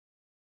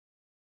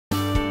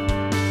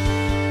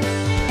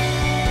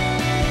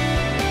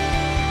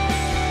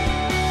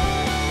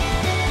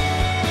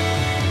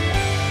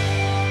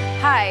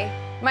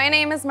My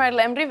name is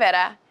Marlem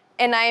Rivera,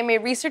 and I am a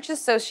research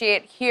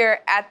associate here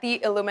at the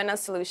Illumina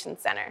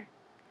Solutions Center.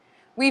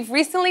 We've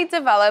recently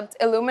developed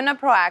Illumina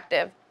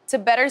Proactive to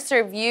better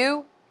serve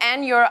you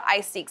and your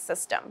iSeq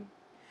system.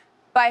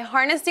 By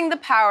harnessing the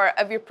power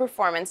of your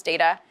performance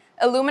data,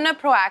 Illumina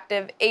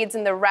Proactive aids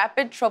in the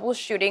rapid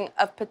troubleshooting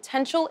of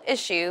potential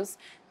issues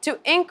to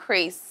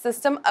increase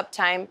system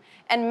uptime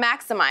and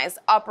maximize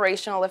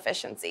operational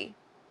efficiency.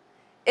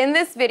 In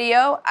this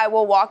video, I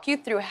will walk you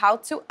through how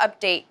to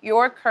update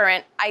your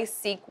current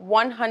iSeq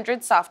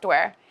 100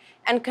 software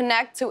and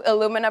connect to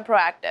Illumina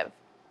Proactive.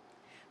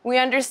 We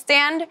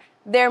understand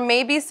there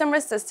may be some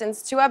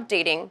resistance to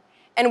updating,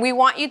 and we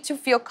want you to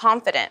feel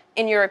confident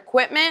in your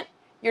equipment,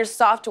 your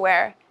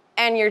software,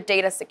 and your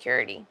data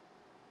security.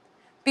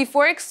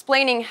 Before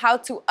explaining how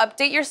to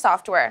update your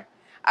software,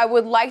 I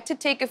would like to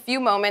take a few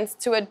moments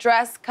to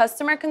address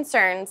customer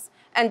concerns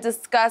and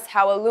discuss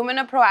how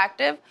Illumina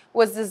Proactive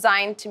was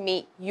designed to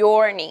meet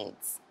your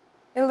needs.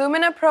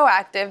 Illumina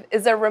Proactive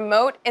is a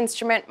remote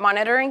instrument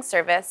monitoring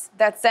service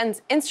that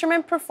sends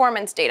instrument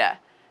performance data,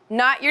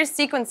 not your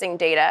sequencing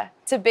data,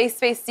 to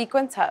BaseSpace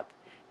Sequence Hub,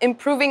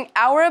 improving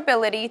our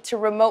ability to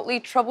remotely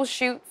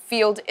troubleshoot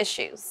field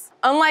issues.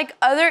 Unlike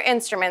other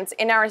instruments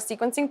in our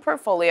sequencing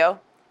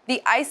portfolio,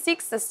 the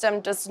iSeq system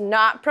does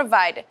not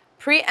provide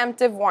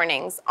preemptive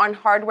warnings on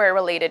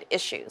hardware-related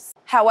issues.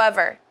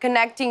 However,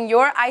 connecting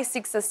your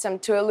iSeq system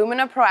to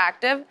Illumina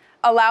Proactive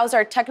allows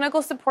our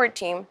technical support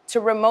team to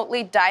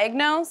remotely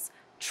diagnose,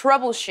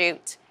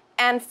 troubleshoot,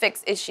 and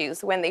fix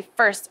issues when they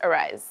first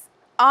arise.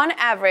 On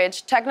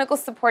average, technical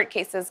support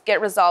cases get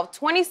resolved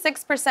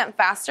 26%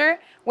 faster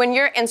when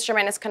your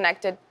instrument is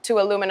connected to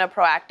Illumina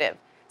Proactive,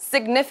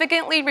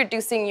 significantly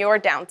reducing your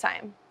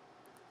downtime.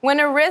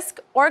 When a risk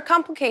or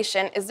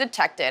complication is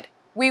detected,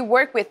 we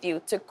work with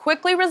you to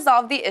quickly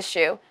resolve the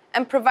issue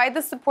and provide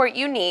the support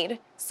you need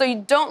so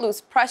you don't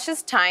lose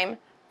precious time,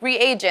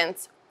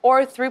 reagents,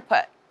 or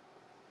throughput.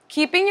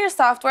 Keeping your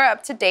software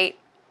up to date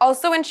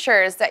also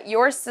ensures that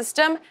your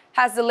system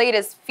has the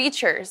latest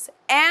features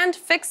and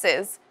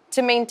fixes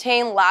to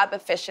maintain lab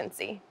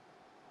efficiency.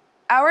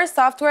 Our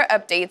software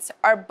updates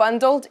are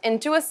bundled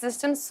into a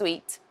system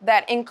suite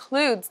that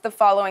includes the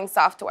following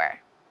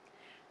software: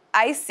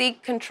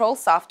 iSeq Control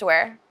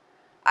Software,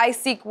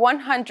 iSeq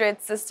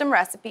 100 System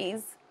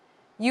Recipes,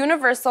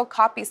 Universal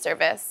Copy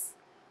Service,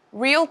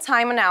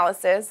 Real-Time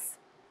Analysis,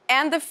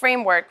 and the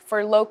framework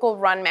for Local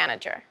Run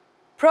Manager.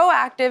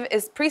 Proactive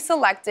is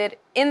pre-selected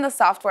in the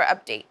software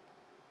update.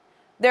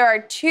 There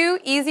are two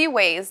easy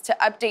ways to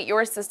update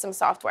your system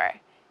software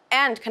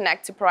and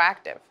connect to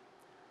Proactive: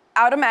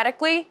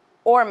 automatically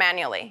or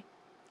manually.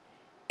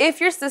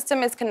 If your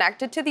system is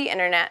connected to the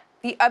internet,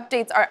 the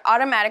updates are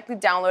automatically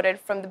downloaded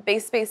from the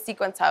BaseSpace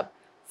Sequence Hub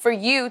for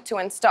you to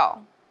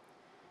install.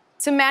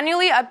 To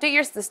manually update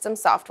your system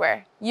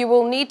software, you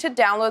will need to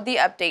download the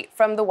update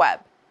from the web,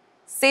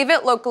 save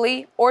it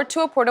locally or to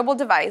a portable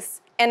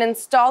device, and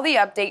install the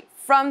update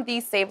from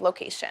the save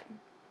location.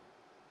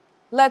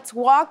 Let's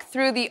walk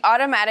through the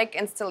automatic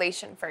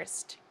installation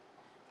first.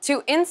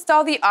 To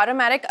install the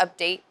automatic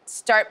update,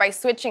 start by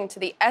switching to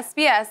the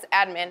SBS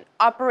Admin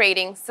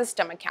Operating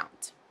System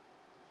account.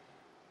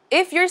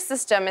 If your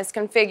system is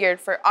configured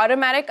for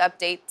automatic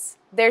updates,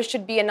 there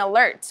should be an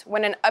alert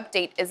when an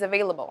update is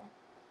available.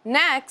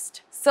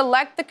 Next,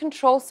 select the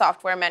Control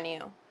Software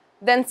menu,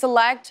 then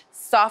select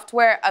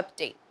Software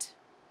Update.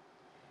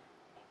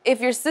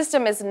 If your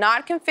system is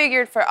not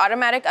configured for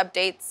automatic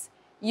updates,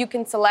 you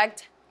can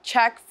select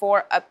Check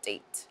for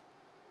Update.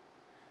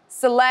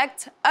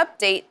 Select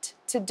Update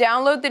to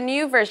download the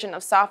new version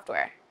of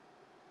software.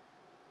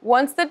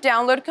 Once the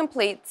download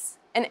completes,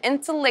 an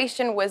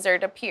installation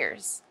wizard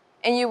appears,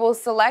 and you will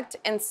select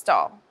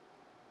Install.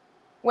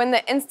 When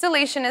the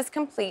installation is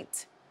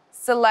complete,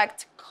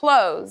 select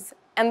Close,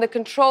 and the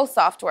control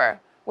software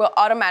will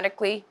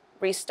automatically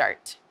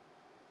restart.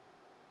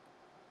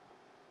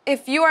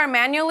 If you are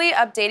manually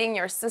updating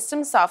your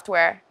system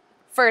software,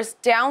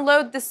 first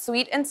download the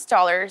suite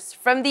installers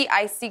from the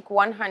iSeq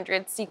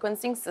 100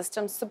 sequencing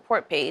system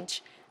support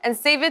page and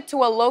save it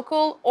to a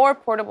local or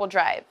portable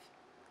drive.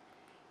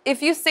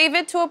 If you save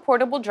it to a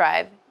portable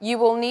drive, you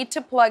will need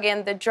to plug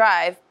in the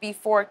drive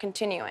before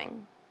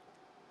continuing.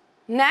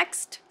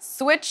 Next,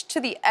 switch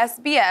to the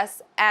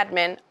SBS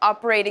Admin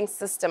Operating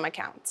System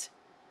account.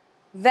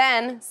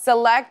 Then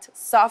select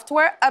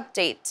Software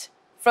Update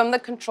from the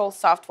Control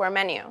Software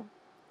menu.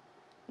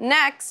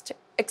 Next,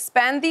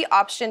 expand the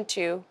option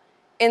to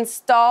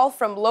Install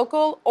from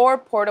local or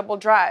portable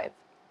drive.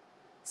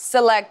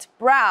 Select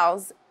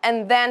Browse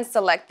and then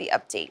select the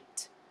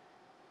update.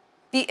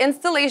 The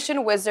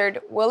installation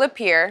wizard will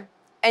appear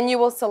and you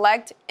will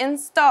select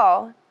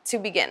Install to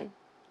begin.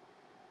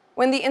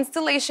 When the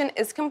installation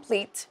is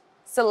complete,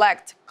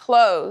 select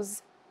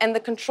Close and the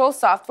control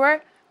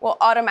software will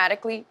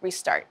automatically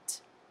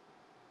restart.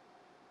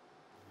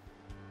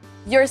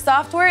 Your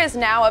software is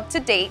now up to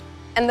date,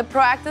 and the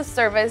Proactive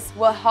service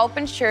will help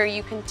ensure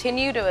you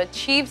continue to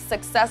achieve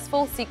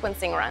successful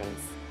sequencing runs.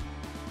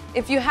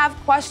 If you have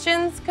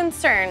questions,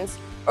 concerns,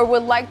 or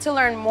would like to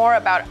learn more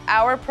about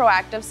our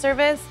proactive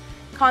service,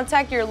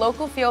 contact your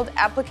local field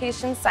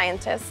application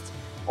scientist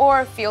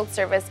or field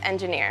service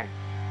engineer.